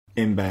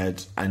in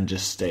bed and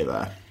just stay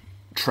there.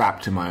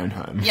 Trapped in my own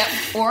home. Yep.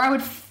 Or I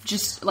would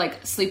just,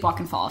 like, sleepwalk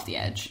and fall off the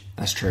edge.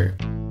 That's true.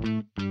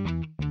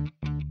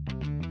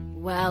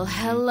 Well,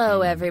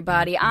 hello,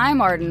 everybody.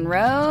 I'm Arden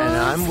Rose. And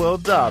I'm Will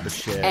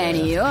Derbyshire.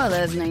 And you're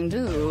listening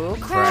to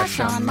Crash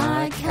on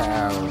My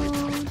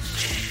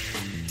Couch,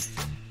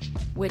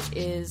 which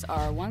is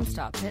our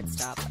one-stop pit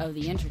stop of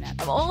the internet,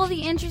 of all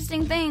the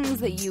interesting things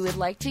that you would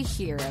like to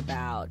hear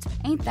about.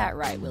 Ain't that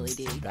right, Willie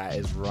D? That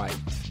is right.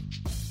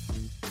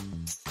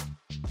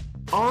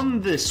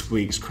 On this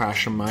week's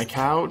Crash on My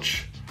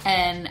Couch,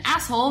 an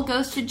asshole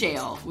goes to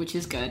jail, which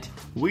is good.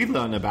 We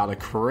learn about a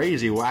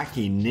crazy,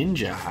 wacky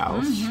ninja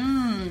house.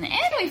 And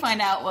we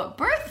find out what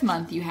birth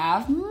month you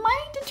have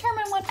might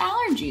determine what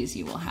allergies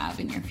you will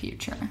have in your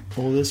future.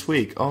 All this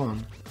week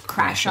on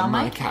Crash on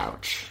My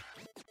Couch.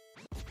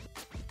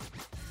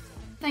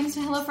 Thanks to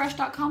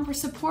HelloFresh.com for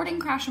supporting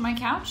Crash on My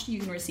Couch. You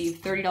can receive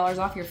 $30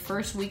 off your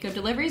first week of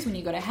deliveries when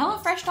you go to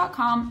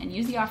HelloFresh.com and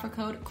use the offer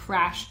code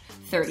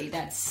CRASH30.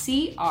 That's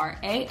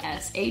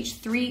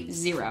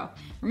CRASH30.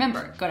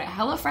 Remember, go to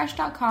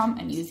HelloFresh.com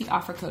and use the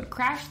offer code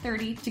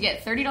CRASH30 to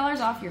get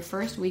 $30 off your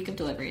first week of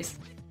deliveries.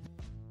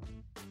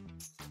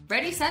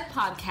 Ready, set,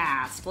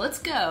 podcast. Let's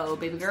go,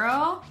 baby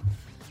girl.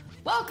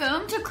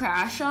 Welcome to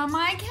Crash on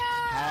My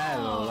Couch.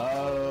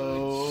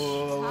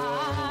 Hello.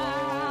 Hi.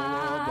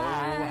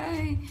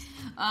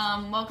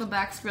 Welcome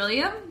back,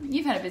 Skrillium.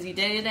 You've had a busy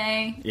day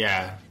today.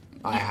 Yeah,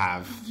 I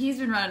have. He's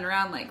been running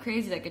around like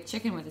crazy, like a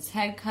chicken with his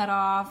head cut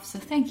off. So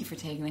thank you for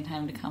taking the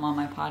time to come on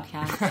my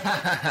podcast.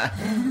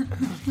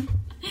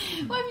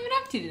 What have you been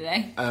up to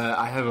today?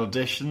 I had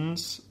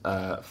auditions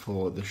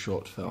for the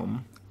short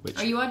film. Which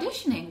are you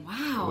auditioning?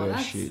 Wow, we're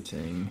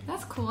shooting.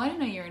 That's cool. I didn't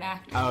know you were an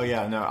actor. Oh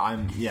yeah, no,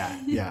 I'm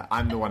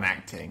the one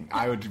acting.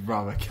 I would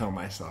rather kill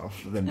myself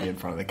than be in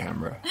front of the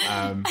camera.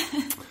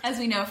 As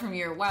we know from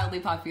your wildly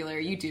popular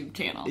YouTube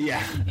channel.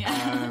 Yeah.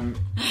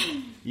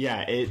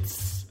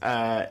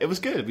 It was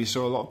good. We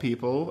saw a lot of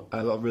people,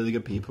 a lot of really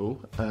good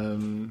people.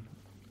 And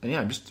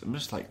yeah, I'm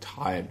just like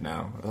tired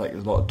now. Like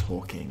there's a lot of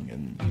talking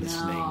and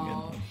listening,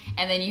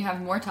 and then you have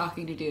more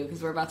talking to do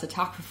because we're about to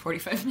talk for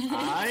 45 minutes.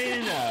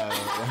 I know.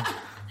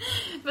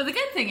 But the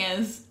good thing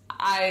is,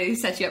 I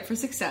set you up for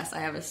success. I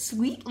have a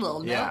sweet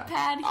little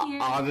notepad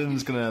here.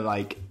 Arden's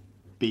gonna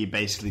be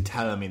basically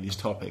telling me these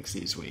topics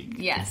this week.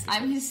 Yes,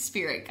 I'm his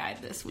spirit guide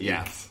this week.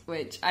 Yes.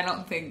 Which I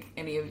don't think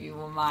any of you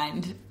will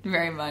mind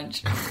very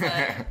much.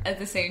 But at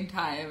the same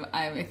time,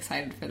 I'm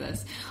excited for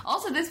this.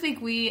 Also, this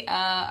week we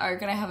are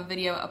going to have a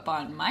video up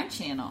on my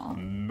channel.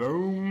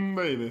 No,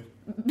 baby.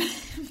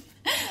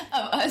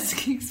 Of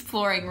us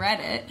exploring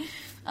Reddit.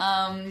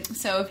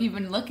 So if you've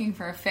been looking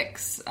for a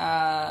fix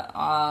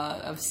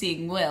of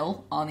seeing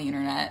Will on the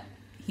internet,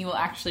 he will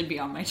actually be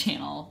on my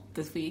channel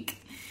this week.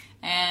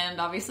 And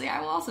obviously, I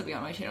will also be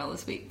on my channel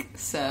this week.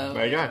 So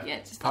there you go.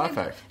 Yeah,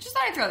 Perfect. Just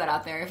thought I'd throw that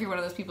out there. If you're one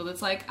of those people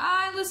that's like,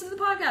 I listen to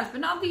the podcast,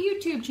 but not the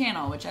YouTube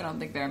channel, which I don't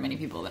think there are many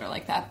people that are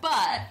like that.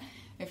 But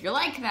if you're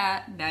like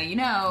that, now you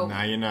know.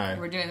 Now you know.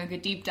 We're doing like a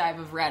deep dive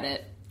of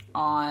Reddit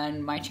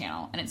on my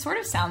channel, and it sort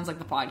of sounds like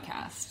the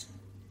podcast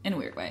in a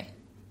weird way.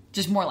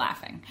 Just more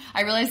laughing.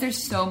 I realize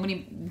there's so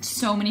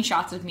many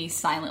shots of me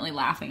silently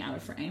laughing out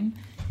of frame.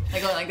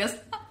 Like going like this.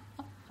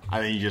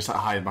 And then you just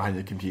hide behind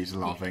the computer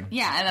laughing.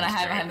 Yeah, and then I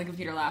hide behind the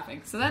computer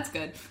laughing. So that's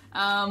good.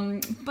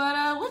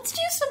 But let's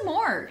do some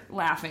more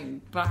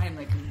laughing behind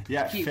the computer.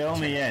 Yeah, fill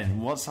me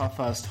in. What's our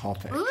first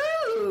topic?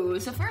 Ooh,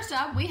 so first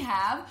up we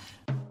have...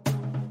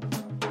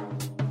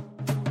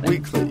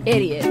 Weekly.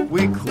 Idiot.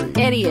 Weekly.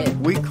 Idiot.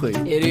 Weekly.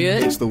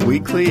 Idiot. It's the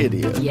Weekly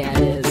Idiot. Yeah,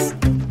 it is.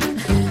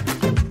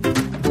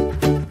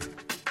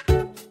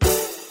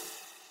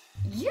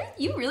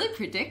 You really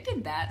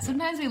predicted that.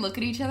 Sometimes we look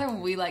at each other when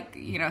we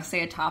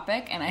say a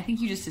topic, and I think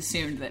you just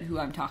assumed that who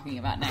I'm talking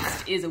about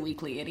next is a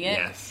weekly idiot.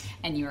 Yes.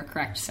 And you are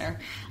correct, sir.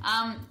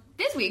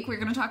 This week we're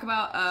going to talk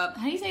about,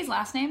 how do you say his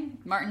last name?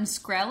 Martin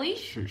Shkreli?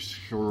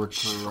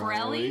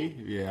 Shkreli?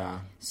 Yeah.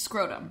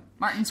 Scrotum.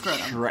 Martin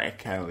Scrotum.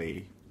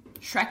 Shkreli.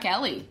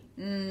 Shkreli.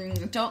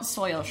 Don't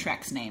soil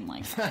Shrek's name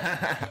like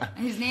that.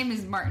 His name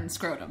is Martin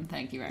Scrotum,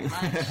 thank you very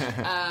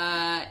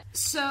much.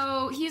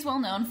 So he's well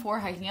known for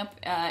hiking up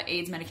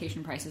AIDS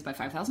medication prices by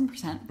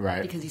 5,000%.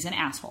 Right. Because he's an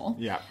asshole.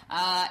 Yeah.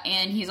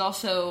 And he's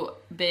also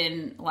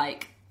been,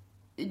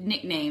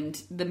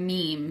 nicknamed the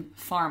meme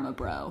Pharma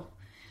Bro.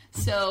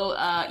 So,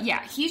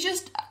 he's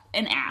just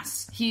an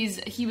ass.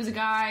 He was a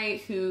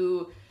guy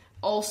who...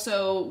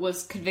 also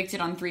was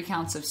convicted on 3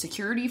 counts of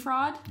security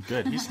fraud.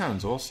 Good. He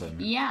sounds awesome.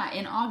 Yeah,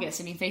 in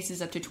August, and he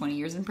faces up to 20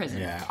 years in prison.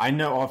 Yeah, I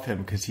know of him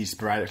because he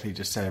sporadically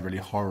just said really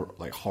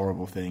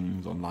horrible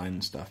things online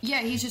and stuff. Yeah,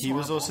 he's just He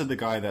horrible. was also the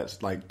guy that's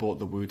bought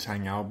the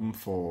Wu-Tang album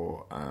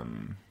for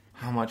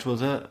how much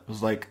was it? It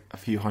was like a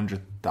few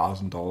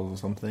 $100,000 or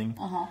something.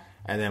 Uh-huh.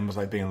 And then was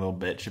being a little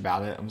bitch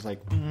about it. I was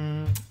like,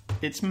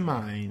 it's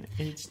mine.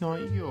 It's not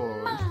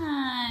yours.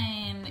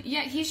 Mine.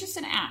 Yeah, he's just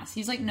an ass.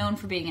 He's known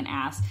for being an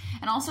ass.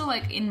 And also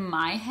in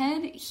my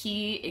head,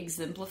 he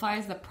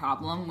exemplifies the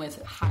problem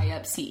with high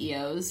up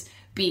CEOs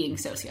being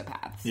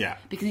sociopaths. Yeah.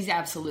 Because he's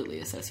absolutely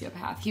a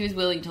sociopath. He was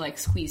willing to, like,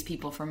 squeeze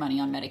people for money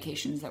on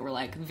medications that were,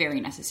 like,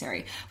 very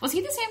necessary. Was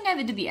he the same guy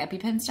that did the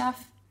EpiPen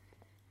stuff?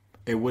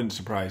 It wouldn't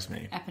surprise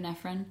me.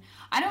 Epinephrine.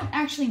 I don't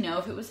actually know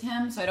if it was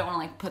him, so I don't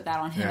want to, like, put that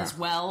on him as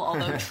well.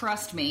 Although,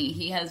 trust me,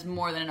 he has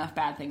more than enough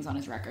bad things on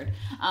his record.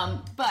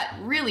 But,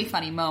 really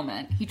funny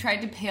moment. He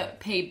tried to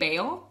pay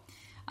bail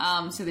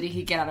so that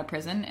he could get out of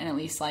prison and at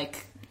least,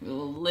 like,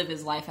 live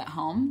his life at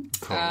home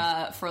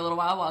for a little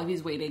while he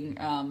was waiting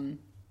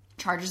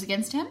charges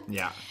against him.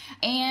 Yeah.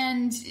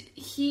 And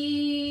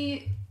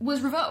he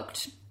was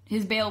revoked.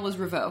 His bail was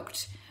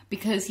revoked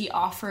because he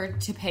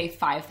offered to pay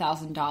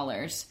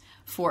 $5,000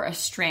 for a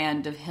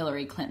strand of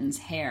Hillary Clinton's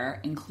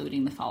hair,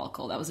 including the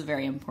follicle. That was a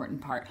very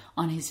important part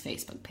on his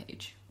Facebook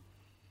page.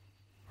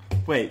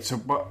 Wait, so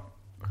what?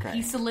 Okay.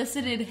 He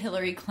solicited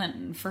Hillary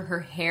Clinton for her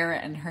hair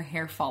and her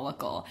hair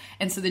follicle.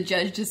 And so the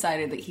judge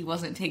decided that he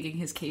wasn't taking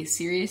his case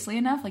seriously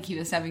enough, like he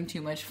was having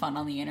too much fun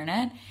on the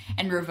internet,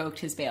 and revoked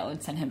his bail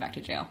and sent him back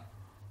to jail.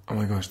 Oh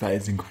my gosh, that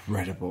is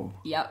incredible.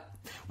 Yep.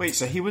 Wait,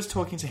 so he was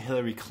talking to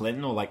Hillary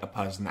Clinton or like a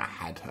person that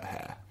had her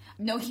hair?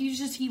 No,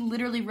 he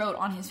literally wrote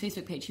on his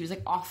Facebook page, he was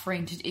like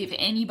offering to, if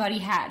anybody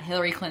had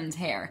Hillary Clinton's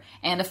hair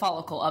and a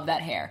follicle of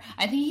that hair.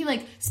 I think he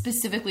like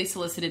specifically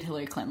solicited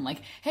Hillary Clinton,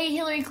 like, hey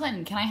Hillary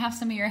Clinton, can I have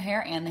some of your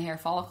hair and the hair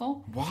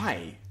follicle?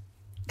 Why?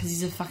 Because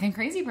he's a fucking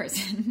crazy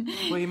person.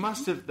 Well,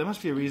 there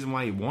must be a reason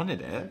why he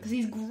wanted it. Because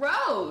he's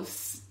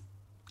gross.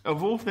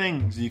 Of all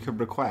things you could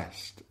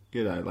request,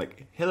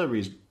 like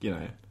Hillary's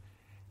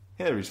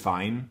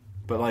fine,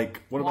 but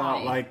like, what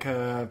about like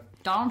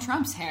Donald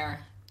Trump's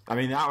hair? I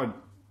mean, that would.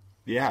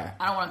 Yeah.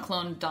 I don't want to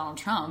clone Donald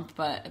Trump,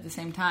 but at the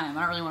same time,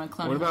 I don't really want to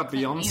clone What about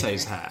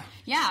Beyonce's hair?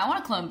 Yeah, I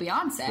want to clone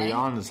Beyonce.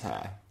 Rihanna's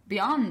hair.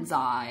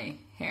 Beyonce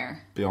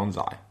hair.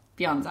 Beyonce.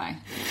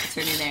 That's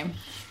her new name.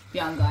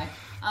 Beyonce.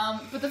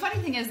 But the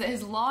funny thing is that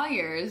his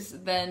lawyers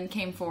then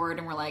came forward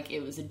and were like,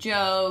 it was a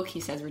joke.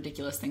 He says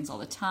ridiculous things all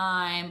the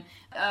time.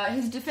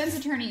 His defense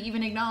attorney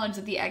even acknowledged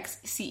that the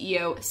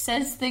ex-CEO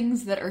says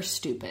things that are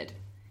stupid.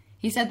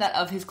 He said that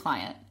of his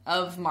client,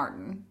 of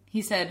Martin.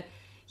 He said,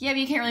 yeah, but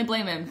you can't really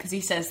blame him because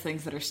he says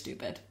things that are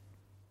stupid.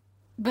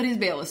 But his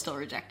bail was still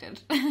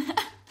rejected.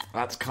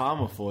 That's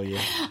karma for you.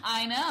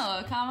 I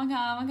know.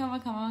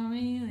 Karma,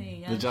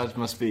 really. The judge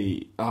must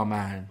be, oh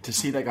man, to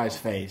see that guy's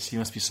face, he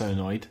must be so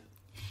annoyed.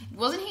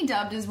 Wasn't he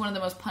dubbed as one of the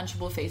most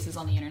punchable faces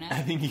on the internet?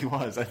 I think he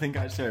was. I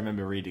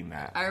remember reading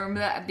that. I remember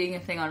that being a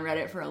thing on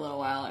Reddit for a little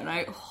while, and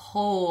I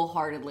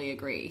wholeheartedly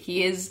agree.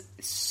 He is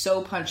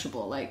so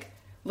punchable. Like,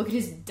 look at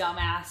his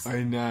dumbass.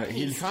 I know.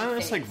 He kind of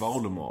looks like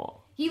Voldemort.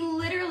 He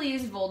literally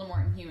is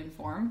Voldemort in human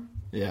form.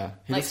 Yeah,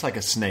 he looks like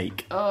a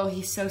snake. Oh,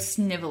 he's so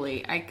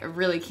snivelly. I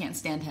really can't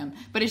stand him.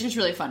 But it's just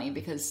really funny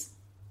because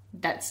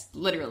that's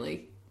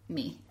literally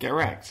me. Get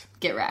wrecked.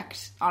 Get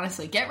wrecked.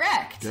 Honestly, get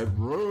wrecked. Get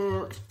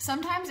wrecked.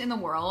 Sometimes in the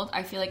world,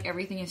 I feel like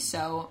everything is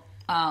so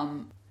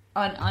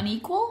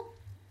unequal.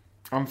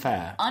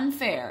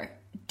 Unfair.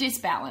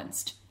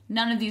 Disbalanced.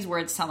 None of these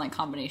words sound like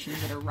combinations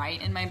that are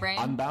right in my brain.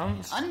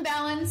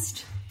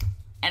 Unbalanced.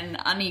 And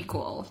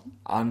unequal.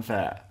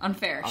 Unfair.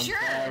 Sure.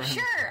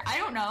 I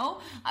don't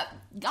know.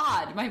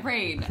 God, my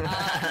brain.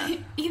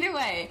 Either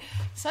way,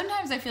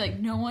 sometimes I feel like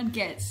no one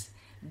gets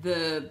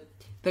the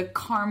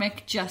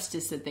karmic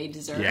justice that they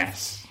deserve.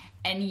 Yes.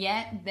 And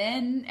yet,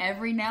 then,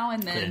 every now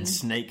and then...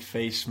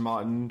 Snake-face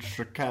Martin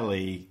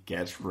Shkreli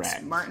gets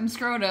wrecked. Martin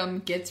Scrotum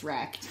gets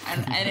wrecked.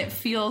 And it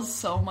feels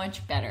so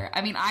much better.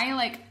 I mean,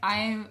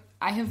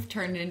 I have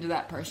turned into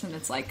that person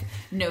that's like,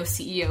 no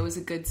CEO is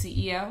a good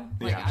CEO.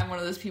 Like, I'm one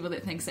of those people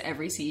that thinks that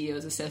every CEO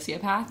is a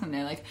sociopath, and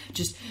they're like,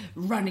 just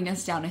running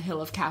us down a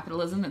hill of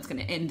capitalism that's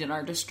going to end in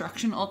our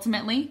destruction,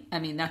 ultimately. I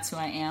mean, that's who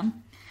I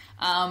am.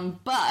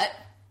 But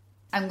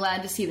I'm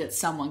glad to see that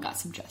someone got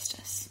some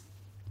justice.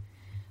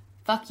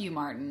 Fuck you,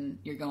 Martin.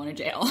 You're going to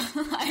jail.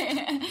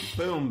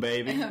 Boom,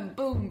 baby.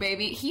 Boom,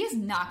 baby. He is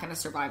not going to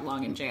survive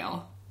long in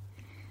jail.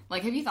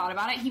 Like, have you thought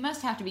about it? He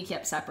must have to be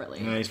kept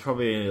separately. No, he's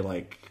probably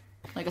like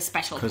a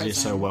special prison. Because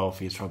he's so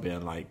wealthy, he's probably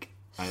in like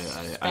a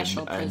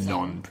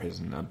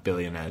non-prison, a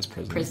billionaire's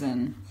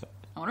prison.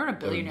 I wonder what a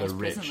billionaire's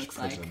prison looks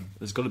like.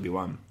 There's got to be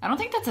one. I don't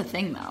think that's a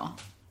thing, though.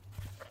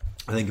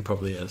 I think it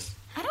probably is.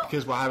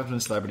 Because what happens when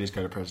celebrities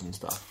go to prison and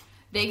stuff?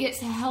 They get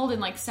held in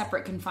like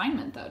separate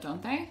confinement, though,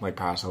 don't they? Like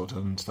Paris Hilton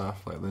and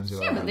stuff, like Lindsay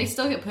Lohan. Yeah, but they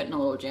still get put in a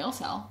little jail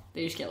cell.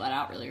 They just get let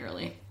out really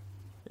early.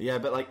 Yeah,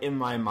 but like in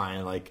my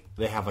mind, like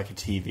they have like a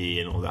TV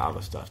and all that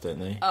other stuff, don't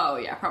they? Oh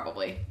yeah,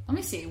 probably. Let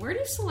me see. Where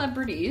do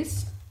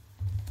celebrities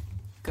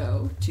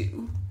go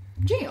to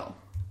jail?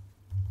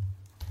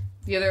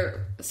 The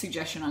other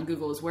suggestion on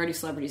Google is where do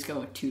celebrities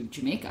go to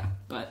Jamaica?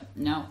 But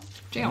no,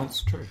 jail.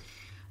 That's true.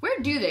 Where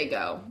do they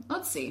go?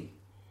 Let's see.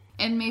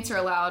 Inmates are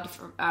allowed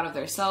out of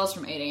their cells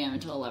from 8 a.m.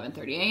 until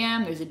 11:30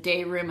 a.m. There's a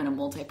day room and a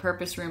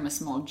multi-purpose room, a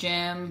small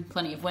gym,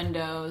 plenty of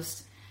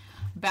windows,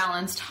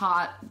 balanced,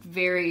 hot,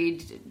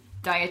 varied,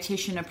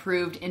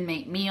 dietitian-approved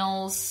inmate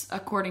meals,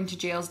 according to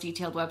jail's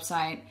detailed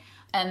website.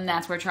 And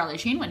that's where Charlie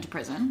Sheen went to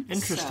prison.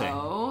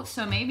 Interesting.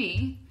 So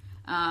maybe.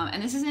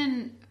 And this is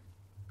in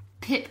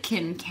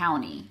Pitkin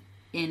County.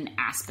 in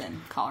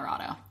Aspen,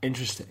 Colorado.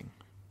 Interesting.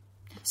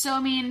 So, I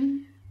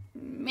mean,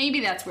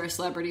 maybe that's where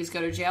celebrities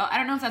go to jail. I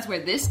don't know if that's where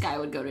this guy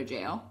would go to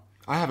jail.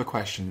 I have a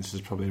question. This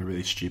is probably a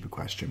really stupid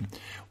question.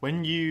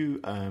 When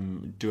you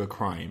do a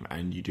crime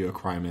and you do a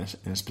crime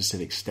in a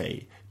specific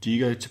state, do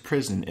you go to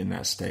prison in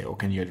that state or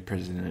can you go to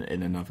prison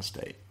in another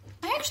state?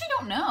 I actually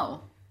don't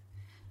know.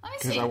 Let me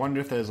see. Because I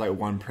wonder if there's like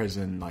one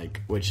prison,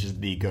 like, which is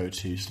the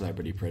go-to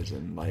celebrity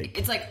prison. Like,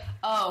 it's like,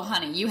 oh,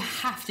 honey, you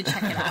have to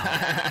check it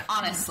out.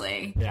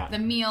 Honestly. Yeah. The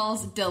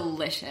meal's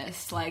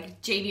delicious.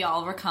 Like, J.D.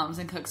 Oliver comes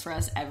and cooks for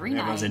us every night.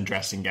 Everyone's in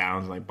dressing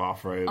gowns, like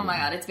bathrobe. Oh my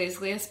god, it's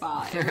basically a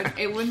spa.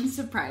 It wouldn't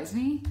surprise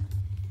me.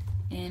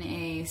 In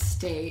a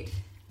state,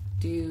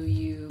 do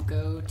you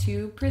go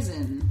to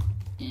prison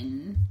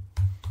in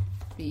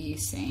the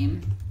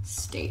same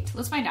state?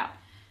 Let's find out.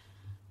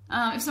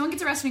 If someone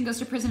gets arrested and goes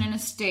to prison in a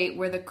state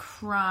where the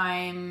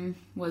crime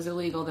was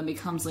illegal, then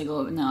becomes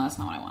legal. No, that's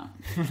not what I want.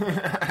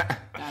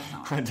 That's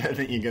not what I don't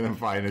think you're going to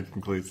find a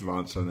conclusive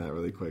answer on that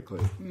really quickly.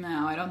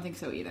 No, I don't think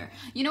so either.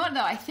 You know what,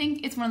 though? I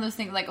think it's one of those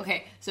things like,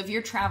 okay, so if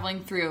you're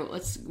traveling through,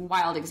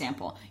 wild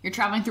example. You're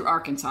traveling through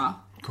Arkansas.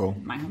 Cool.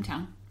 My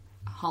hometown.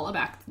 Holla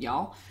back,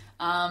 y'all.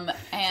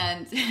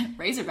 And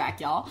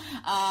Razorback, y'all.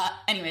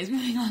 Anyways,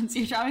 moving on. So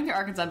you're traveling through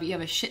Arkansas, but you have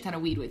a shit ton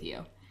of weed with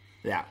you.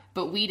 Yeah.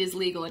 But weed is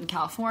legal in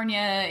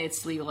California.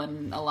 It's legal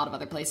in a lot of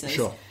other places.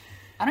 Sure.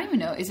 I don't even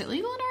know. Is it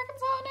legal in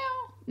Arkansas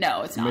now?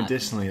 No, it's not.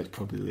 Medicinally, it's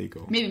probably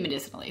legal. Maybe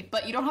medicinally.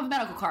 But you don't have a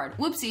medical card.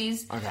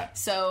 Whoopsies. Okay.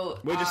 So...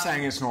 We're just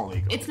saying it's not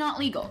legal. It's not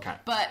legal. Okay.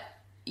 But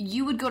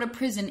you would go to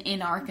prison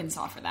in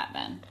Arkansas for that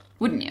then.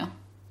 Wouldn't you?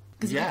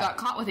 Because if you got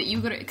caught with it,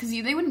 you would go to... Because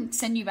they wouldn't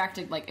send you back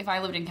to... Like, if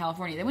I lived in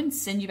California, they wouldn't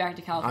send you back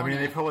to California. I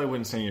mean, they probably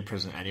wouldn't send you to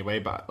prison anyway,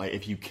 but, like,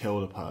 if you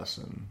killed a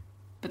person...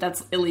 But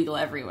that's illegal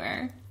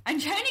everywhere. I'm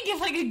trying to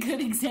give, like, a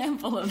good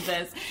example of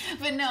this.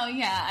 But no,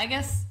 yeah,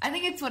 I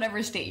think it's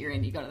whatever state you're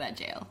in, you go to that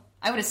jail.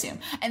 I would assume.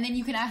 And then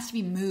you can ask to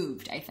be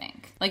moved, I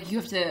think. Like, you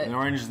have to... And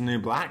Orange is the New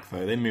Black,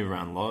 though. They move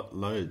around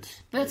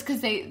loads. But that's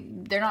because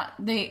they're not...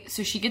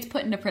 So she gets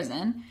put into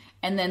prison,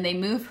 and then they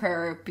move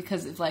her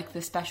because of, like,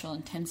 the special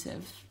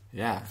intensive...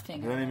 Yeah,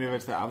 thing. And then they move her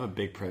to the other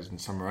big prison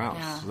somewhere else.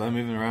 Yeah. So they're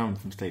moving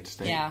around from state to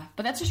state. Yeah,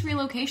 but that's just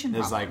relocation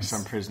There's problems. like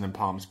some prison in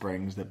Palm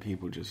Springs that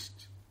people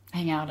just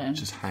hang out in.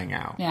 Just hang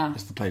out. Yeah.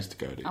 It's the place to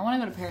go to. I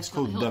want to go to Paris. It's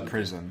called The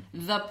Prison.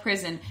 The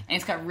Prison. And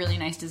it's got really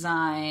nice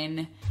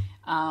design.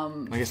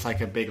 Like it's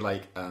like a big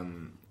like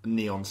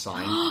neon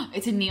sign.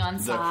 It's a neon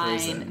The sign.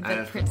 Prison. The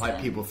And Prison. it's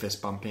like people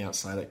fist bumping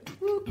outside. Like,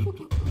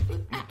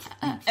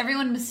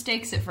 everyone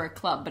mistakes it for a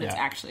club, but it's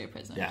Yeah. actually a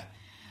prison. Yeah.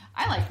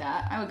 I like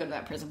that. I would go to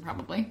that prison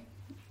probably.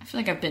 I feel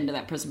like I've been to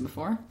that prison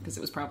before because it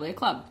was probably a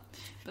club,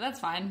 but that's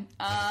fine.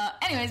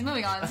 Anyways,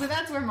 moving on. So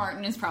that's where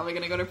Martin is probably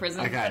going to go to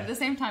prison. Okay. But at the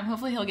same time,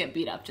 hopefully he'll get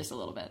beat up just a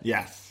little bit.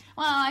 Yes.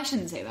 Well, I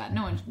shouldn't say that.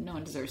 No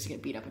one deserves to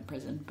get beat up in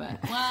prison.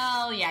 But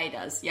well, yeah, he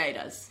does. Yeah, he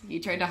does.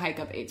 He tried to hike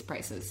up AIDS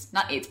prices.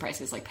 Not AIDS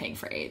prices like paying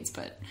for AIDS,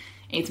 but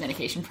AIDS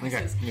medication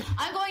prices. Okay. Yeah.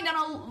 I'm going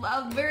down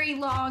a very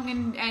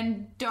long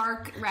and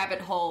dark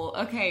rabbit hole.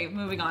 Okay,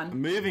 moving on.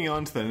 Moving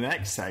on to the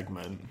next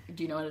segment.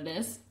 Do you know what it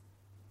is?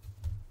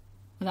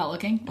 Without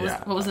looking?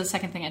 What was the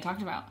second thing I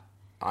talked about?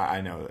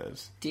 I know it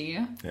is. Do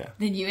you? Yeah.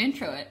 Then you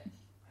intro it.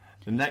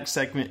 The next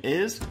segment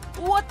is...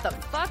 What the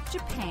fuck,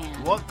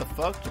 Japan? What the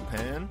fuck,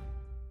 Japan?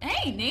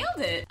 Hey, nailed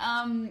it.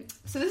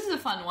 So this is a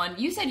fun one.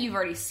 You said you've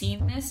already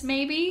seen this,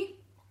 maybe?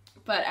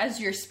 But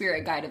as your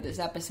spirit guide of this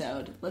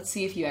episode, let's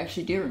see if you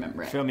actually do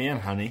remember it. Fill me in,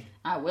 honey.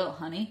 I will,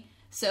 honey.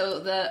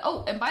 So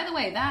and by the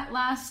way, that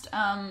last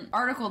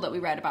article that we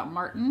read about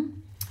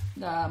Martin,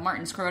 the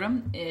Martin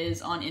Scrotum,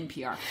 is on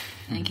NPR,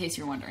 in case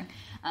you're wondering.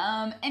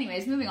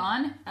 Anyways, moving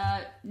on.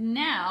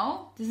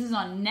 Now, this is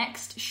on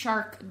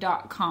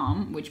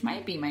nextshark.com, which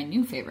might be my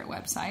new favorite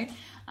website,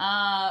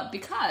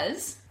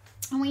 because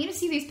I want you to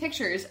see these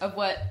pictures of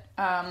what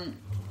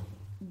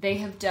they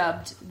have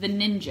dubbed the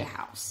Ninja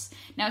House.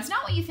 Now, it's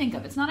not what you think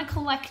of. It's not a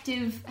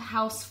collective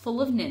house full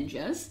of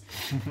ninjas,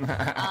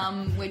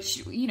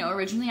 which,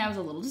 originally I was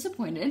a little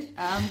disappointed,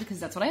 because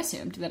that's what I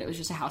assumed, that it was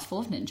just a house full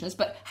of ninjas.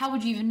 But how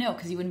would you even know?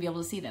 Because you wouldn't be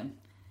able to see them.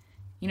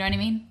 You know what I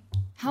mean?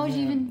 How would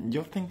you even...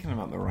 You're thinking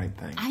about the right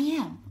thing. I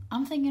am.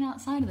 I'm thinking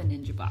outside of the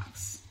ninja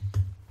box.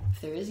 If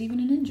there is even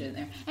a ninja in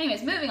there.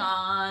 Anyways, moving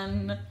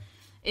on.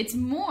 It's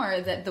more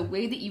that the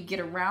way that you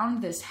get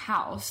around this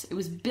house, it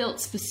was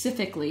built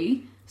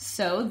specifically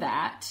so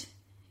that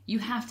you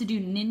have to do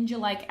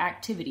ninja-like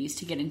activities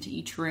to get into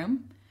each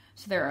room.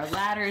 So there are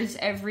ladders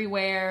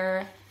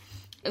everywhere.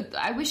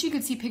 I wish you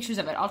could see pictures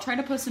of it. I'll try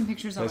to post some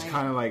pictures on my... There's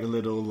kind of like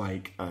little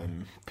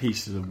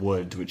pieces of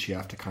wood which you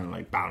have to kind of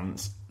like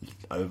balance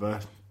over.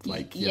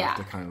 Like you have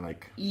to kind of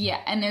like... Yeah,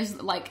 and there's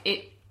like...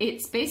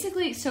 It's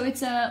basically... So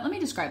it's a... Let me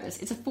describe this.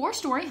 It's a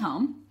 4-story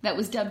home that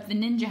was dubbed the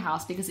Ninja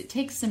House because it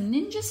takes some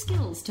ninja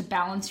skills to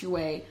balance your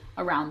way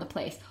around the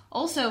place.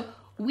 Also,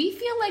 we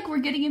feel like we're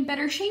getting in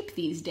better shape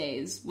these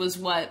days, was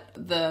what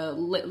the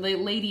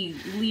lady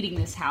leading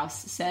this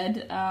house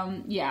said.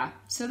 Yeah,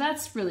 so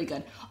that's really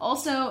good.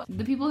 Also,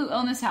 the people who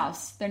own this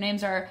house, their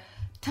names are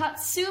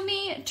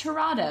Tatsumi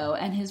Terado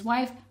and his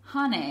wife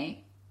Hane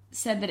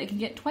said that it can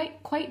get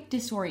quite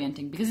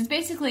disorienting because it's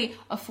basically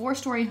a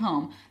 4-story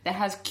home that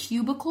has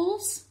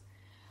cubicles,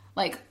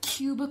 like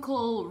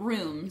cubicle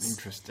rooms.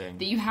 Interesting.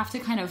 That you have to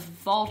kind of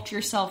vault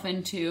yourself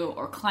into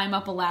or climb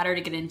up a ladder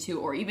to get into,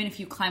 or even if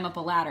you climb up a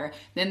ladder,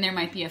 then there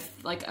might be a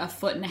 1.5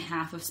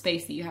 foot of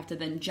space that you have to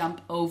then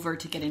jump over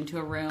to get into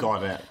a room.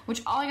 Got it.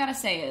 Which all I gotta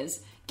say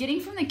is,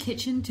 getting from the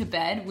kitchen to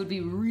bed would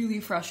be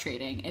really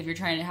frustrating if you're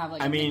trying to have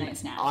like a midnight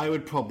snack. I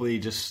would probably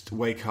just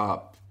wake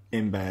up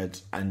in bed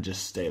and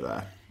just stay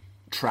there,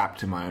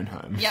 trapped in my own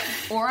home. Yep.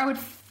 Or I would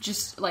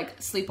just like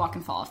sleepwalk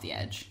and fall off the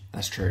edge.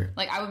 That's true.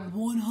 Like I would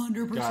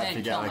 100% You have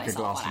to get like a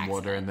glass of of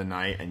water in the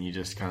night, and you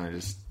just kind of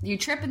just. You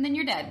trip and then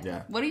you're dead.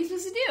 Yeah. What are you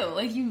supposed to do?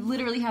 Like you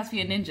literally have to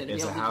be a ninja to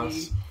It's be a able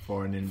house to be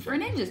for a ninja. for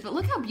ninjas. But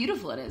look how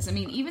beautiful it is. I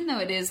mean, even though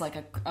it is like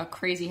a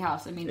crazy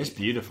house, I mean, It's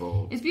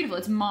beautiful. It's beautiful.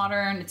 It's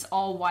modern. It's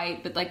all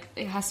white, but like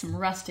it has some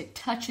rustic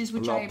touches,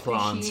 which A lot I of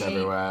appreciate. plants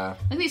everywhere.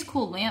 Like these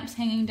cool lamps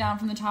hanging down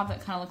from the top that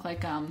kind of look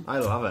like I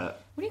love it.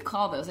 what do you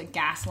call those? Like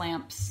gas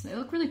lamps. They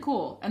look really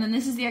cool. And then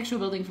this is the actual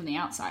building from the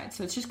outside.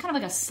 So it's just kind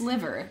of like a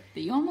sliver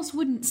that you almost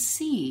wouldn't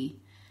see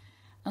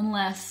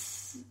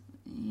unless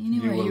you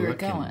knew where you were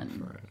looking going.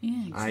 for it.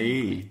 Yeah, exactly.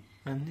 I.e.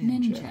 a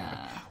ninja.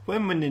 Ninja.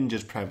 When were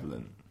ninjas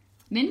prevalent?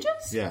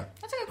 Ninjas? Yeah.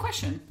 That's a good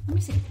question. Let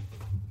me see.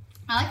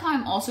 I like how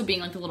I'm also being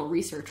like the little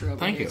researcher over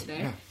Thank here you. today.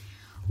 Yeah.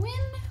 When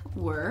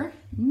were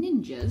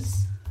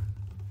ninjas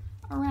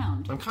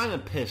around? I'm kind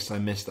of pissed I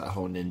missed that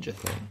whole ninja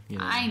thing. You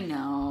know? I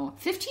know.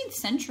 15th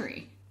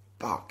century.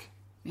 Fuck.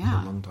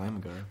 Yeah. A long time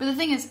ago. But the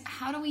thing is,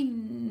 how do we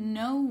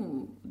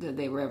know that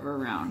they were ever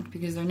around?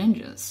 Because they're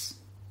ninjas.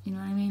 You know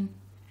what I mean?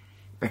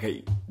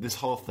 Okay, this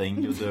whole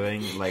thing you're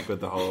doing, like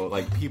with the whole,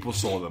 like people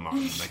saw them on,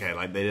 okay,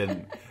 like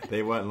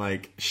they weren't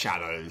like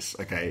shadows,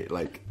 okay,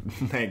 like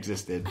they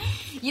existed.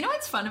 You know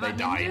what's fun about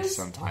They ninjas? died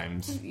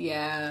sometimes.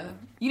 Yeah.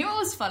 You know what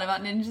was fun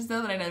about ninjas,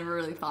 though, that I never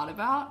really thought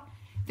about?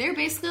 They're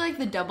basically like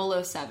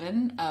the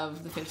 007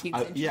 of the 15th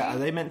century. Yeah, are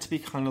they meant to be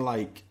kind of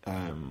like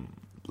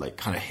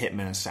kind of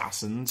hitmen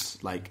assassins?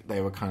 Like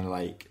they were kind of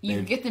like You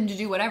could get them to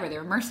do whatever. They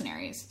were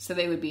mercenaries. So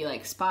they would be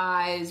like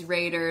spies,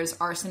 raiders,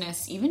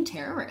 arsonists, even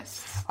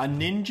terrorists. Are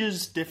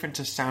ninjas different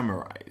to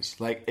samurais?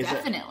 Like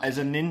Definitely. Is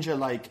a ninja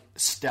like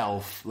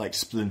stealth, like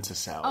Splinter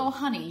Cell? Oh,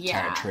 honey,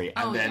 yeah. Territory,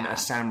 and Oh, then yeah. a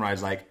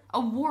samurai's like A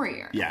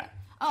warrior. yeah.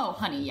 Oh,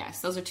 honey, yes.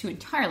 Those are two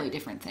entirely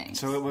different things.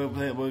 So we're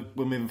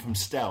moving from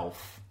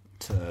stealth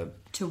to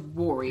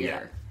warrior.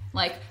 Yeah.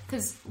 Like,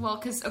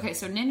 okay,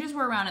 so ninjas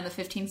were around in the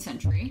 15th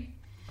century.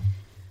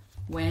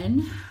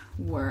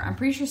 I'm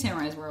pretty sure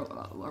samurais were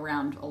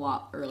around a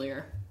lot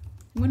earlier.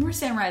 When were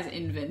samurais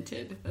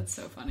invented? That's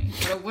so funny.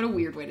 What a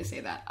weird way to say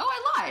that. Oh,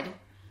 I lied.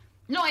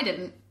 No, I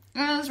didn't.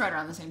 It was right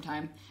around the same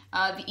time.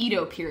 The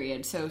Edo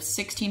period, so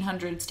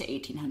 1600s to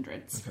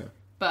 1800s. Okay.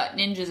 But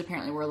ninjas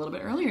apparently were a little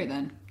bit earlier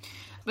then.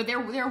 But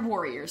they're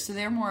warriors, so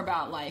they're more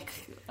about like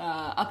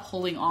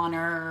upholding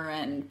honor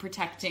and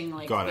protecting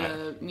like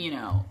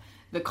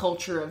the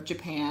culture of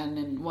Japan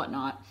and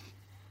whatnot.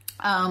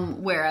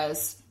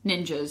 Whereas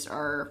ninjas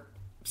are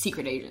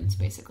secret agents,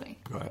 basically.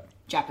 Right.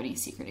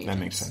 Japanese secret agents. That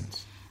makes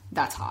sense.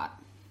 That's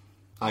hot.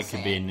 I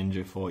could be a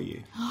ninja for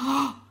you.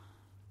 I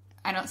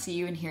don't see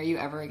you and hear you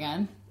ever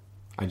again.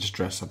 I just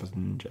dress up as a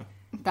ninja.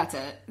 That's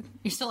it.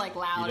 You're still like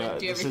loud and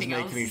do everything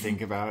else. This is making me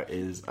think about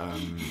is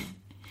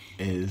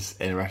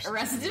in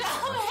Arrested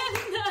Development.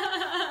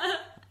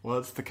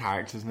 What's the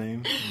character's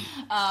name?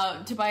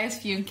 Tobias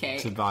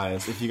Funke.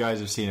 Tobias. If you guys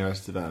have seen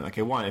Arrested Development,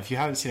 okay, one, if you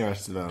haven't seen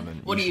Arrested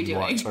Development, what are you doing?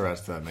 Watch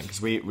Arrested Development because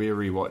we're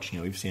rewatching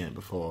it. We've seen it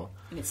before.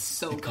 And it's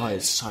so good. God,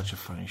 it's such a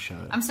funny show.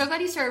 I'm so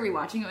glad you started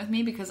rewatching it with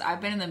me because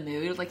I've been in the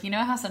mood. Like, you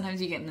know how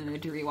sometimes you get in the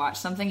mood to rewatch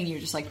something and you're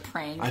just like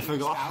praying. I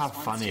forgot how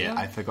funny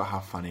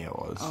it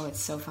was. Oh,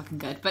 it's so fucking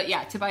good. But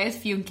yeah, Tobias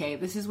Funke.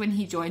 This is when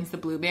he joins the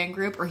Blue Man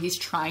Group, or he's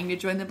trying to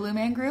join the Blue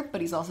Man Group,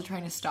 but he's also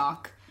trying to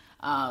stalk.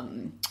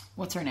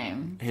 What's her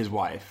name? His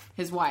wife.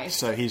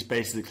 So he's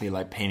basically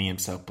like painting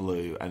himself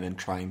blue and then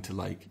trying to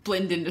like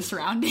blend into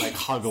surroundings, like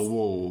hug a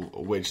wall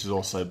which is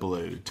also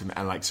blue,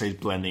 and like so he's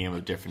blending in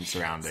with different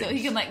surroundings. So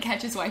he can like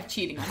catch his wife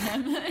cheating on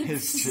him.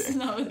 It's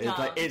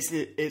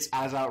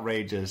as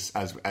outrageous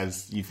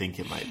as you think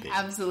it might be.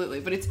 Absolutely,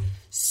 but it's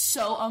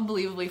so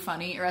unbelievably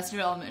funny. Arrested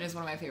Development is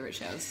one of my favorite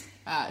shows.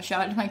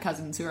 Shout out to my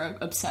cousins who are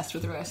obsessed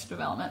with Arrested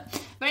Development.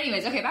 But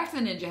anyways, okay, back to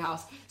the ninja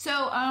house.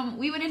 So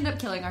we would end up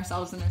killing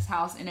ourselves in this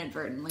house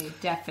inadvertently,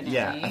 definitely.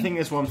 Yeah, I think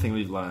there's one thing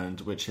we've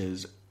learned, which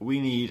is we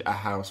need a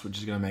house which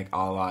is going to make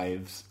our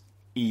lives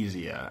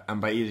easier.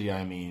 And by easier,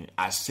 I mean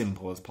as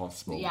simple as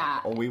possible. Yeah.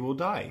 Or we will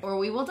die.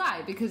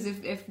 Because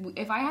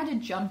if I had to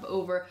jump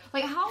over...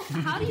 Like, how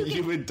do you get...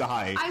 You would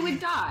die. I would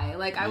die.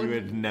 Like, I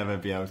would never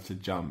be able to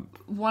jump.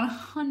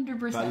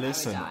 100% But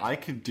listen, I would die. I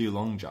could do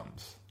long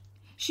jumps.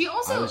 She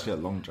also... I was good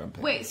at long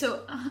jumping. Wait,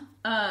 so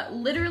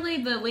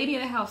literally the lady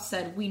of the house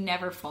said we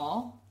never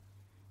fall.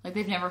 Like,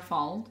 they've never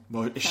falled.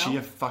 Well, is she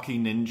a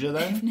fucking ninja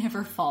then? They've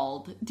never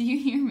falled. Do you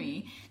hear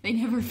me? They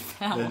never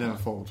fell. They never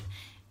falled.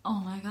 Oh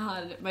my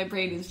god, my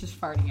brain is just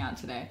farting out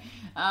today.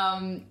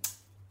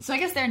 So I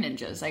guess they're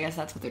ninjas. I guess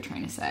that's what they're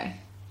trying to say,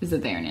 is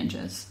that they are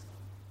ninjas.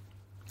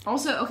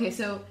 Also, okay,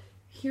 so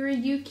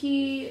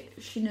Hiroyuki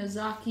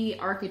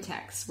Shinozaki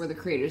Architects were the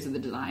creators of the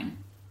design.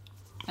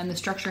 And the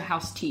structure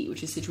House T,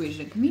 which is situated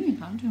in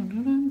convenient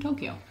downtown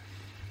Tokyo.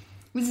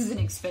 This is an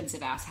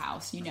expensive-ass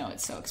house. You know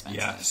it's so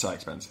expensive. Yeah, so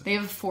expensive. They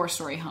have a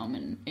 4-story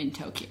home in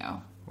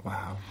Tokyo.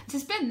 Wow. To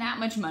spend that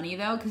much money,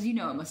 though, because you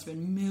know it must have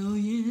been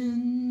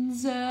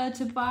millions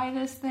to buy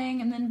this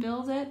thing and then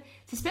build it.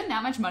 To spend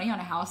that much money on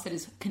a house that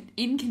is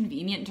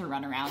inconvenient to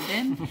run around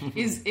in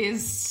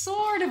is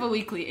sort of a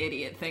weekly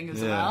idiot thing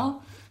as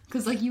well.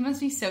 Because, like, you must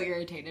be so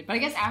irritated. But I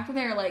guess after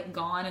they're, like,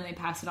 gone and they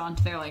pass it on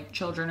to their, like,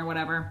 children or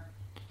whatever,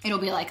 it'll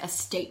be, like, a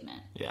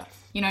statement. Yeah.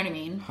 You know what I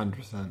mean?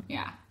 100%.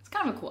 Yeah. It's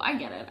kind of cool. I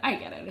get it.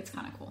 It's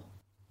kind of cool.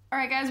 All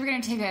right, guys, we're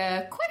going to take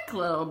a quick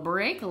little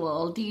break, a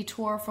little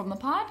detour from the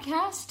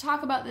podcast to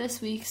talk about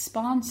this week's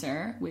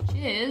sponsor, which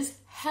is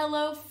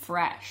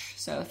HelloFresh.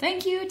 So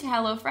thank you to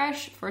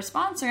HelloFresh for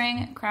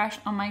sponsoring Crash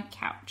on My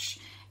Couch.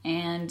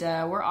 And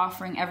we're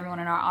offering everyone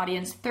in our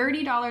audience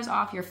 $30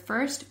 off your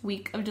first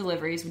week of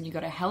deliveries when you go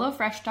to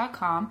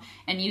HelloFresh.com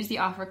and use the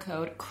offer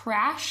code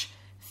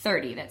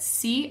CRASH30.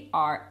 That's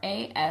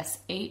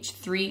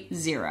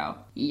CRASH30.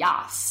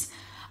 Yas.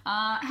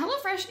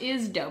 HelloFresh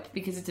is dope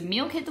because it's a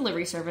meal kit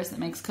delivery service that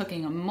makes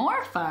cooking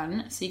more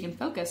fun so you can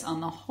focus on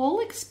the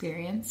whole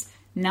experience,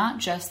 not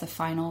just the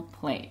final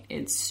plate.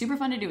 It's super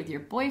fun to do with your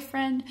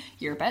boyfriend,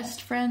 your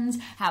best friends,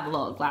 have a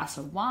little glass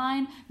of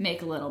wine,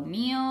 make a little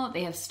meal.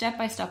 They have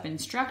step-by-step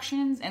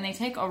instructions, and they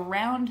take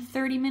around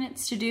 30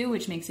 minutes to do,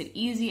 which makes it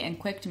easy and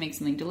quick to make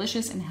something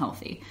delicious and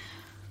healthy.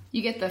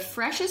 You get the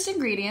freshest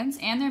ingredients,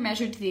 and they're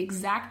measured to the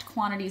exact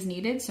quantities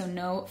needed, so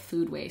no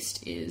food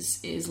waste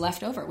is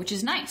left over, which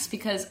is nice,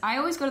 because I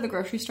always go to the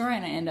grocery store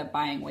and I end up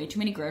buying way too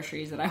many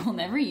groceries that I will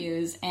never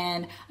use,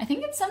 and I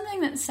think it's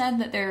something that said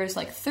that there's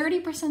like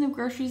 30% of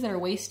groceries that are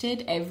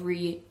wasted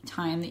every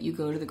time that you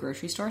go to the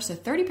grocery store, so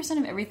 30%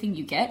 of everything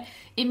you get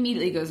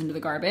immediately goes into the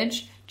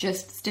garbage,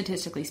 just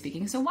statistically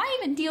speaking, so why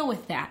even deal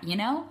with that, you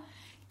know?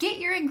 Get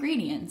your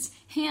ingredients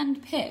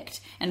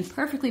hand-picked and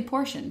perfectly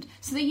portioned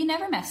so that you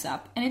never mess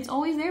up and it's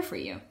always there for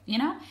you, you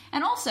know?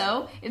 And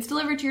also, it's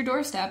delivered to your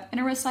doorstep in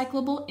a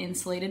recyclable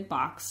insulated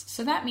box.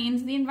 So that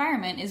means the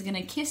environment is going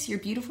to kiss your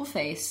beautiful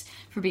face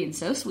for being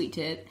so sweet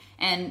to it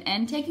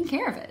and taking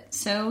care of it.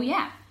 So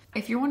yeah,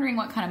 if you're wondering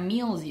what kind of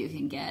meals you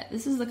can get,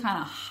 this is the kind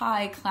of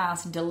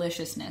high-class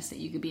deliciousness that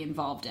you could be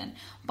involved in.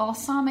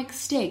 Balsamic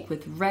steak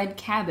with red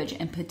cabbage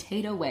and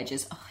potato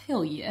wedges. Oh,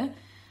 hell yeah.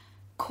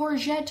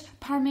 Courgette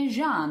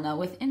parmigiana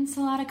with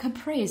insalata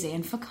caprese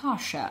and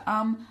focaccia.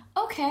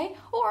 Okay.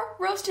 Or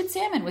roasted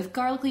salmon with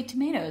garlicky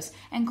tomatoes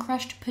and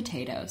crushed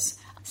potatoes.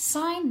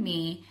 Sign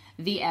me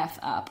the F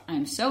up.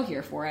 I'm so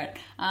here for it.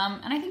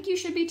 And I think you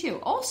should be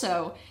too.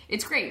 Also,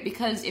 it's great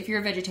because if you're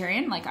a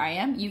vegetarian like I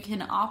am, you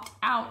can opt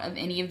out of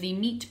any of the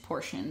meat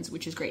portions,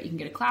 which is great. You can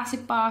get a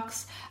classic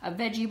box, a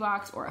veggie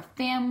box, or a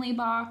family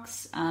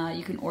box.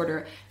 You can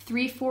order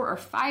 3, 4, or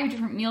 5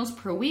 different meals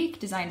per week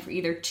designed for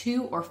either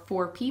 2 or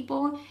 4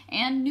 people,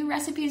 and new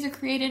recipes are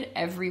created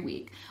every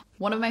week.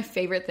 One of my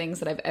favorite things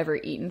that I've ever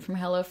eaten from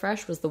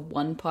HelloFresh was the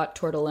one-pot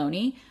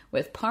tortelloni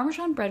with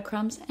Parmesan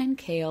breadcrumbs and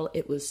kale.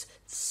 It was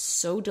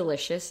so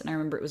delicious, and I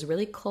remember it was a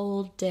really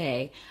cold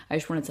day. I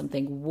just wanted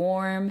something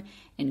warm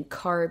and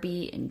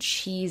carby and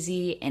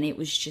cheesy, and it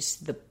was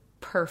just the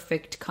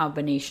perfect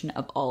combination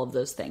of all of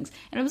those things.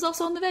 And it was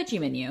also on the veggie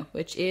menu,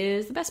 which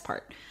is the best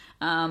part.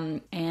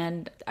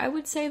 And I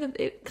would say that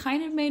it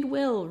kind of made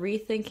Will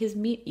rethink his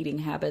meat-eating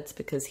habits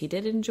because he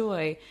did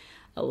enjoy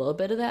a little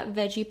bit of that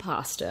veggie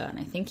pasta, and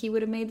I think he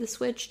would have made the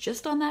switch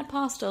just on that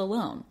pasta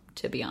alone,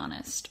 to be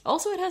honest.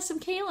 Also, it has some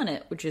kale in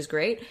it, which is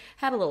great.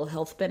 Had a little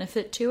health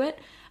benefit to it.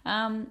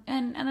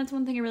 And that's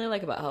one thing I really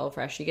like about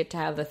HelloFresh. You get to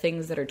have the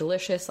things that are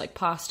delicious, like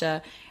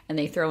pasta, and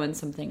they throw in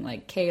something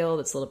like kale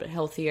that's a little bit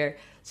healthier,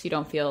 so you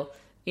don't feel,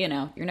 you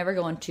know, you're never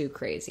going too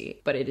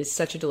crazy. But it is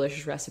such a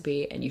delicious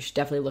recipe, and you should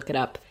definitely look it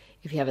up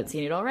if you haven't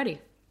seen it already.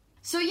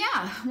 So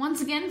yeah, once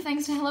again,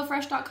 thanks to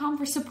HelloFresh.com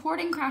for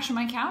supporting Crash on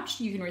My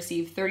Couch. You can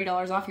receive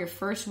 $30 off your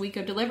first week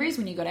of deliveries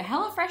when you go to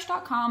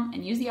HelloFresh.com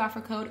and use the offer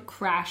code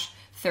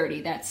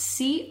CRASH30. That's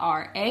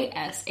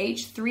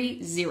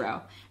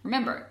CRASH30.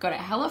 Remember, go to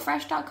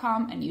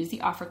HelloFresh.com and use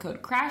the offer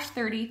code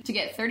CRASH30 to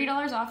get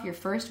 $30 off your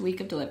first week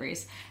of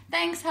deliveries.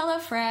 Thanks,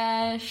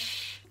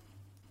 HelloFresh!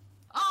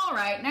 All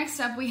right, next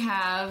up we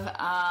have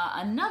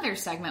another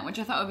segment, which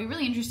I thought would be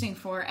really interesting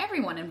for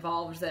everyone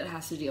involved that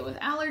has to deal with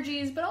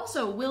allergies, but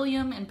also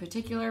William in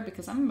particular,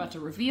 because I'm about to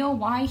reveal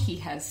why he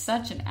has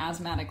such an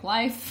asthmatic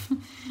life.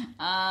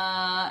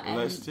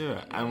 Let's do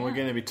it. And we're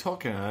going to be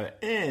talking about it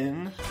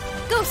in...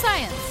 Go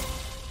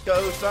Science!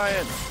 Go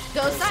Science!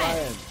 Go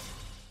Science!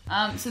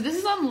 So this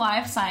is on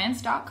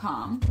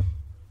livescience.com,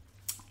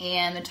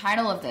 and the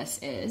title of this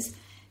is...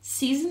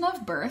 Season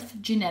of birth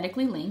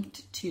genetically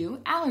linked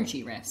to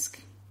allergy risk.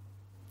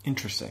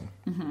 Interesting.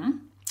 Mm-hmm.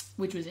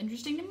 Which was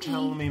interesting to me.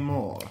 Tell me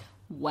more.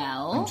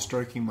 Well... I'm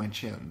stroking my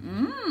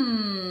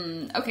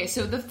chin. Okay,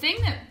 so the thing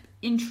that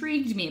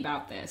intrigued me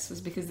about this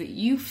was because that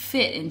you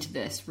fit into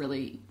this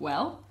really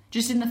well.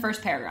 Just in the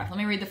first paragraph. Let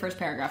me read the first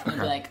paragraph and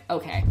be like,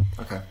 okay.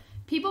 Okay.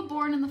 People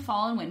born in the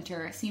fall and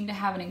winter seem to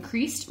have an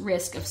increased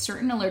risk of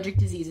certain allergic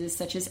diseases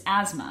such as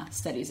asthma,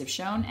 studies have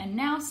shown, and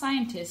now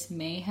scientists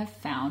may have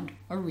found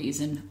a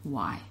reason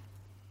why.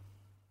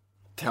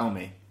 Tell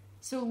me.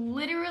 So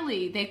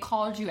literally, they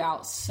called you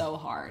out so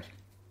hard.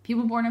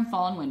 People born in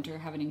fall and winter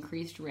have an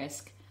increased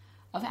risk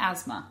of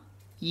asthma.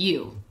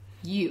 You.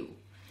 Yeah,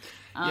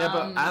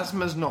 but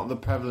asthma's not the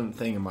prevalent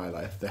thing in my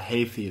life. The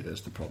hay fever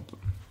is the problem.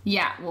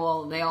 Yeah,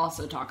 well, they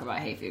also talk about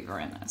hay fever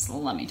in this,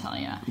 let me tell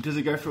you. Does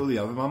it go through all the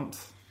other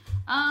months?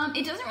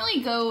 It doesn't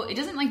really go, it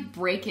doesn't like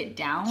break it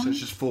down. So it's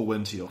just fall,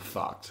 winter, you're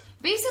fucked.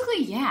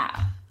 Basically,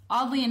 yeah.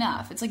 Oddly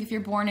enough, it's like if you're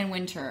born in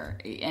winter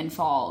and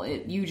fall,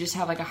 you just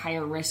have like a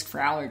higher risk for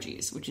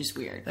allergies, which is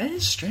weird. That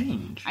is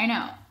strange. I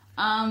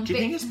know. Do you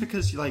think it's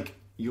because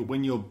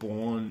when you're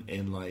born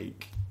in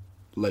like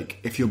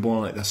if you're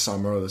born like the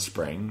summer or the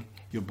spring,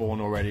 you're born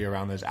already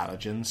around those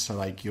allergens, so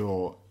like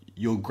you're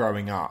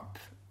growing up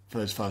for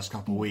those first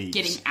couple of weeks.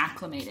 Getting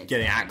acclimated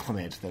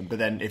to them. But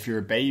then if you're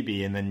a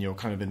baby and then you're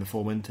kind of in the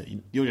fall winter,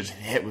 you're just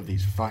hit with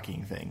these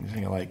fucking things.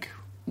 And you're like...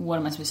 What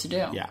am I supposed to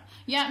do? Yeah.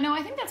 Yeah, no,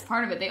 I think that's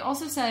part of it. They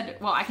also said...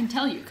 Well, I can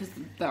tell you because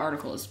the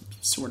article is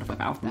sort of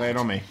about that. Lay it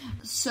on me.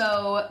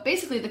 So,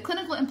 basically, the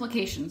clinical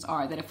implications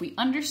are that if we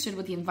understood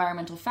what the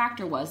environmental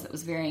factor was that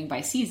was varying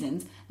by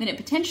seasons, then it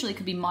potentially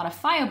could be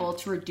modifiable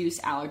to reduce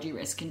allergy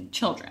risk in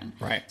children.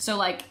 Right. So,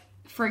 like...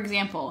 For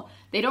example,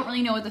 they don't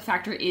really know what the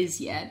factor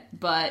is yet,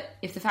 but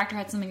if the factor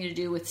had something to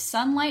do with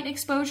sunlight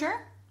exposure,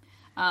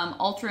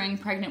 altering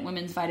pregnant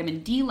women's vitamin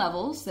D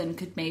levels, then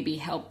could maybe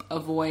help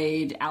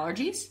avoid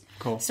allergies.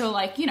 Cool. So,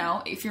 like,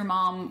 if your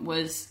mom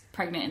was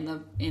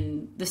pregnant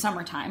in the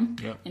summertime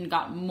and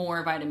got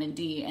more vitamin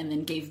D and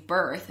then gave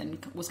birth and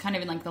was kind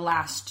of in, like, the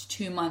last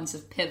 2 months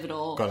of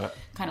pivotal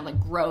kind of, like,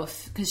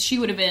 growth, because she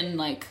would have been,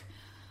 like...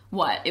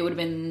 It would have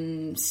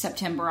been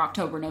September,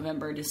 October,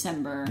 November,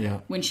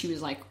 December when she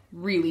was, like,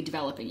 really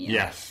developing you.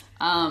 Yes.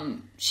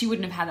 She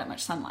wouldn't have had that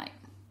much sunlight.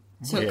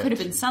 So Weird. it could have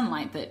been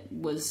sunlight that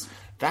was...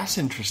 That's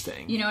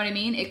interesting. You know what I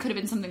mean? It could have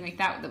been something like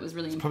that was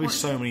really important. Probably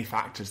so many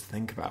factors to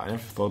think about. I never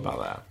thought about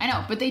that. I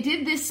know, but they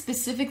did this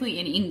specifically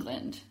in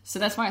England. So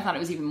that's why I thought it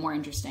was even more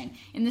interesting.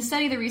 In the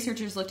study, the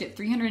researchers looked at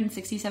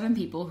 367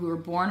 people who were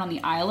born on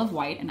the Isle of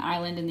Wight, an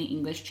island in the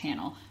English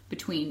Channel,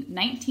 between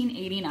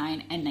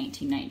 1989 and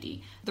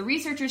 1990. The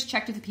researchers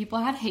checked if the people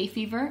had hay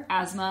fever,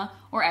 asthma,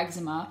 or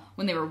eczema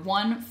when they were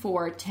 1,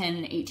 4, 10,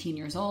 and 18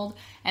 years old,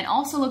 and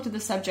also looked at the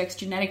subjects'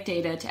 genetic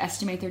data to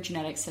estimate their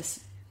genetic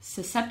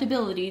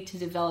susceptibility to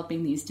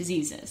developing these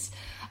diseases.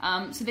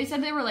 So they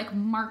said there were like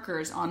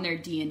markers on their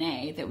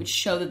DNA that would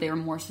show that they were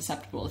more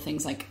susceptible to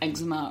things like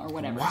eczema or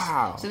whatever.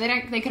 Wow. So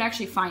they could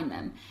actually find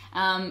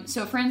them.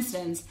 So for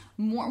instance,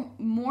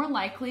 more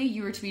likely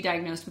you were to be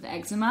diagnosed with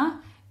eczema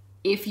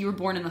if you were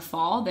born in the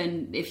fall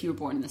than if you were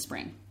born in the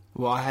spring.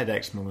 Well, I had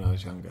eczema when I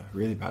was younger.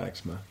 Really bad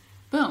eczema.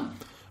 Boom.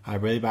 I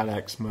had really bad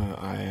eczema.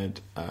 I had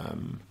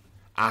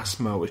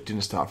asthma, which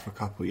didn't start for a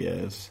couple of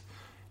years.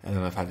 And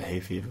then I've had hay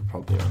fever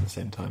probably around the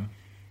same time.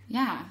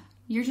 Yeah.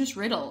 You're just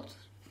riddled.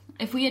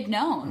 If we had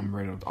known. I'm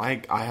riddled.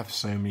 I have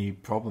so many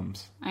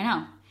problems. I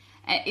know.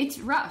 It's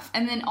rough.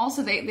 And then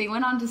also they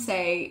went on to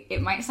say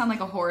it might sound like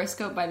a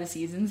horoscope by the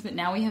seasons, but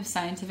now we have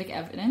scientific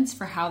evidence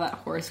for how that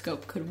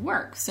horoscope could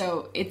work.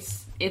 So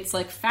it's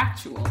like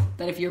factual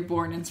that if you're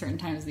born in certain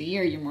times of the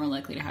year, you're more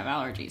likely to have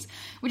allergies.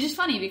 Which is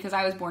funny because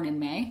I was born in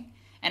May.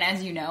 And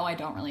as you know, I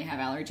don't really have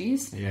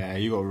allergies. Yeah,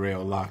 you got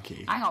real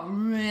lucky. I got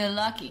real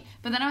lucky.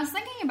 But then I was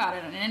thinking about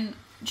it, and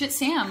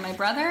Sam, my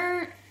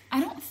brother,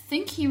 I don't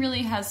think he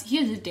has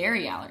a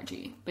dairy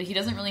allergy, but he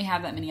doesn't really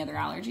have that many other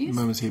allergies.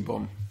 When was he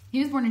born? He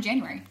was born in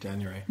January.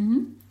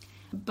 Mm-hmm.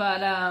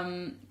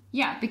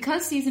 But,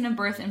 because season of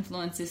birth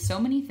influences so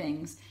many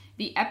things,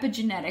 the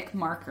epigenetic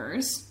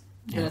markers,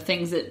 the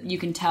things that you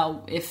can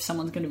tell if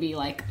someone's going to be,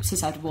 like,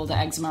 susceptible to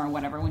eczema or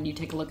whatever when you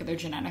take a look at their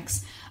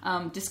genetics,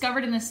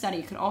 discovered in this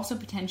study could also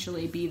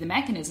potentially be the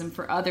mechanism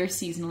for other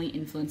seasonally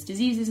influenced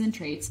diseases and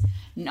traits,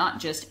 not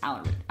just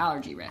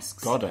allergy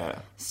risks. Got it.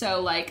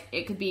 So, like,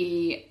 it could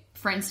be,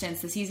 for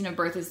instance, the season of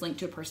birth is linked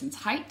to a person's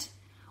height,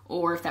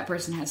 or if that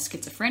person has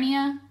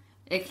schizophrenia,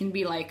 it can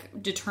be,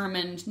 like,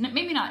 determined,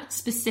 maybe not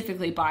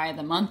specifically by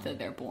the month that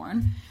they're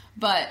born,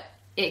 but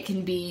it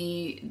can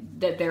be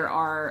that there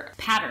are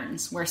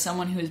patterns where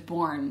someone who is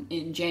born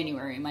in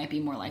January might be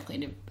more likely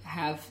to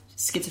have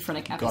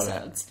schizophrenic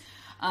episodes,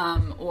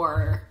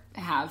 or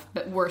have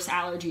worse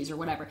allergies or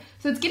whatever.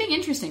 So it's getting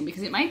interesting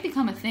because it might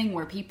become a thing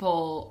where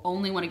people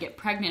only want to get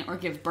pregnant or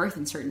give birth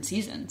in certain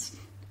seasons.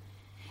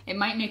 It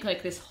might make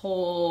like this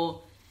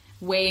whole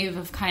wave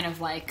of kind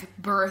of like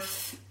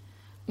birth,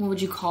 what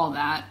would you call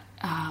that?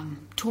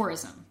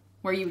 Tourism,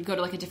 where you would go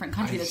to like a different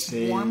country that's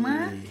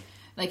warmer.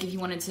 Like if you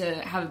wanted to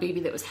have a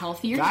baby that was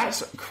healthier.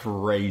 That's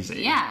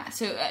crazy. Yeah.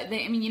 So,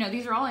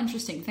 these are all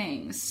interesting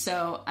things.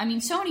 So,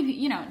 so many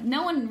people,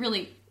 no one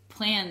really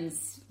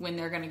plans when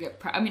they're going to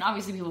get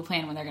obviously people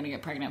plan when they're going to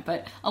get pregnant,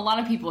 but a lot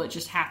of people, it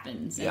just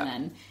happens. And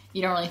then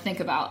you don't really think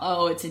about,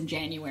 it's in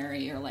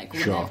January or like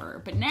whatever.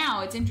 Sure. But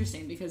now it's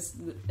interesting because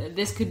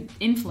this could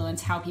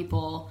influence how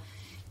people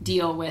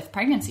deal with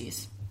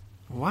pregnancies.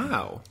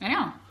 Wow. I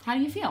know. How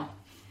do you feel?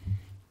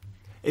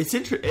 It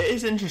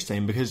is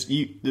interesting because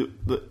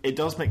it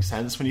does make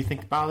sense when you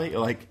think about it.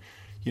 Like,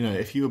 you know,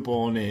 if you were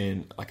born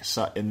in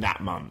in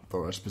that month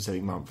or a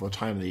specific month or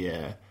time of the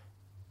year,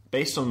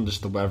 based on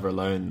just the weather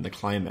alone, the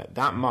climate,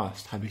 that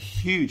must have a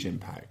huge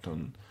impact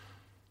on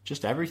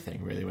just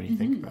everything, really, when you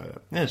think about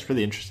it. Yeah, it's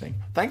really interesting.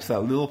 Thanks for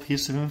that little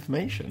piece of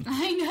information.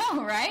 I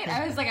know, right?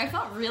 I was like, I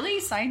felt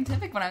really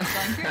scientific when I was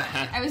going through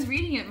it. I was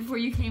reading it before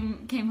you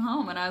came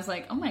home, and I was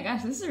like, oh my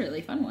gosh, this is a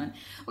really fun one.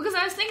 Because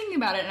I was thinking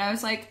about it, and I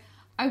was like,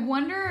 I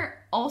wonder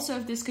also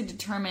if this could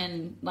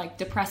determine, like,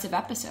 depressive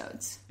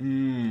episodes.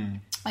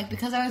 Like,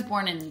 because I was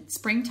born in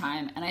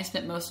springtime, and I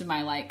spent most of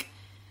my, like,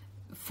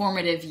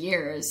 formative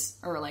years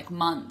or like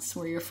months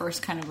where you're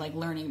first kind of like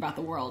learning about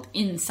the world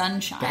in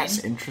sunshine.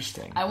 That's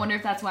interesting. I wonder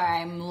if that's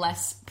why I'm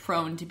less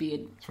prone to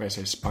be that's why I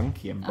say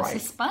spunky and bright.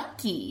 So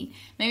spunky.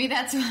 Maybe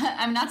that's why,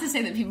 I'm not to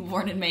say that people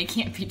born in May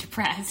can't be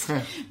depressed,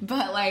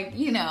 but like,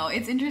 you know,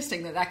 it's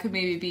interesting that could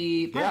maybe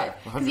be part of it.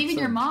 Because even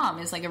your mom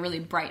is like a really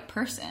bright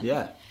person.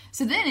 Yeah.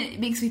 So then it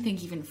makes me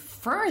think even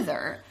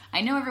further.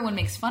 I know everyone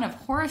makes fun of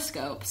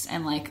horoscopes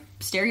and like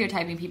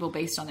stereotyping people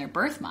based on their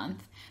birth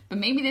month. But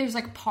maybe there's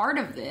like part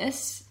of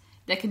this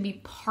that can be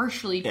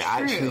partially true. It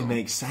actually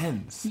makes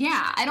sense. Yeah,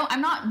 I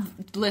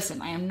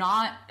am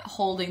not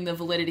holding the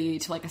validity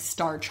to like a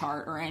star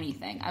chart or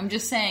anything. I'm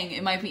just saying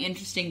it might be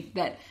interesting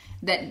that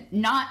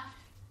not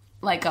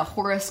like a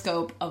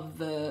horoscope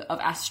of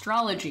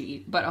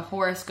astrology, but a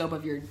horoscope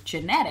of your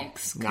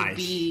genetics could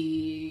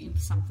be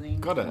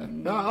something. Got it.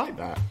 No, I like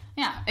that.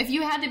 Yeah. If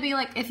you had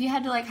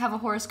to have a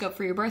horoscope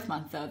for your birth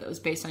month though that was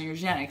based on your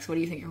genetics, what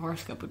do you think your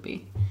horoscope would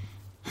be?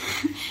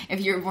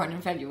 If you were born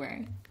in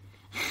February.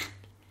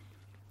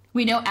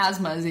 We know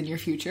asthma is in your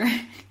future.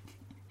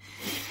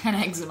 And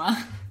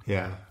eczema.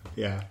 Yeah.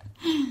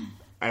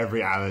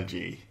 Every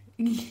allergy.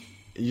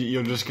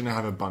 You're just going to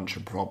have a bunch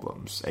of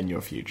problems in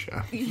your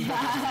future.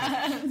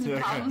 Yeah.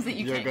 Problems that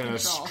you can't control. You're going to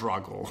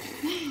struggle.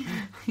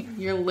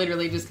 You're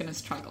literally just going to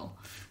struggle.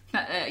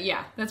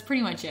 Yeah, that's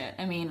pretty much it.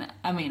 I mean,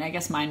 I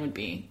guess mine would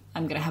be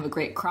I'm going to have a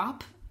great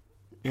crop.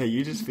 Yeah,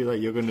 you just feel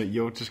like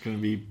you're just gonna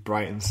be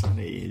bright and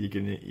sunny.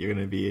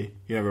 You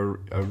have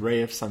a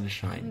ray of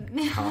sunshine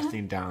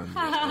casting down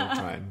at all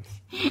times.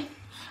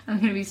 I'm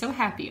gonna be so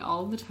happy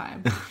all the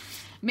time.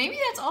 Maybe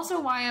that's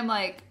also why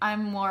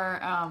I'm more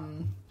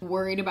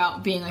worried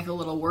about being like a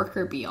little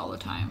worker bee all the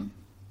time.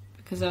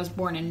 Because I was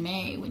born in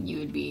May when you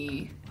would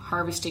be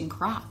harvesting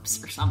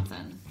crops or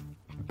something.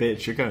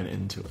 Bitch, you're going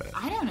into it.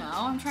 I don't know.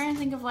 I'm trying to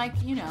think of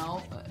like, you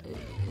know,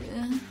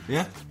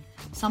 yeah,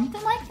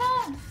 something like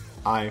that.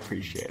 I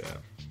appreciate it.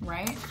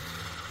 Right?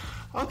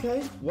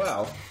 Okay,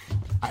 well,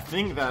 I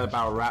think that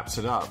about wraps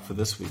it up for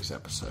this week's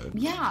episode.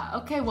 Yeah,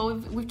 okay, well,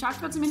 we've talked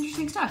about some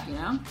interesting stuff, you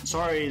know?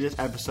 Sorry this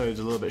episode's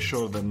a little bit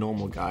shorter than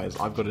normal, guys.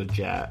 I've got a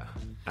jet.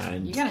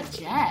 And you got a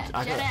jet?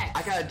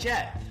 I got a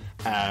jet.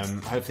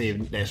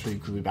 Hopefully next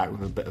week we'll be back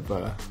with a bit of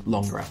a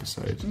longer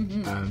episode.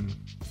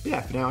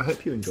 Yeah, for now, I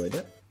hope you enjoyed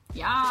it.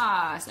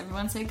 Yes,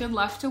 everyone say good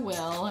luck to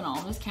Will and all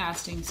of his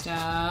casting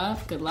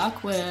stuff. Good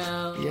luck,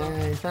 Will.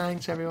 Yay,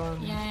 thanks everyone.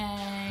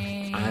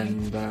 Yay.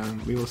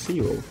 And we will see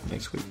you all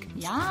next week.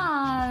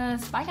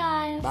 Yes, bye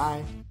guys.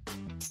 Bye.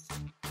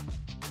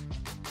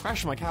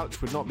 Crash on My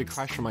Couch would not be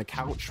Crash on My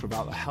Couch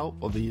without the help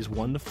of these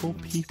wonderful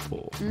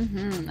people.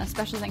 A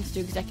special thanks to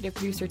executive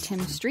producer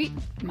Tim Street,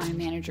 my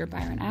manager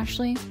Byron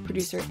Ashley,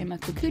 producer Emma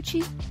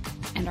Kikuchi,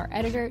 and our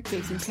editor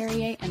Jason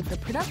Perrier, and for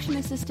production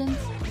assistance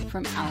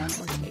from Alan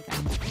Ortega.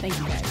 Thank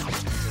you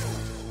guys.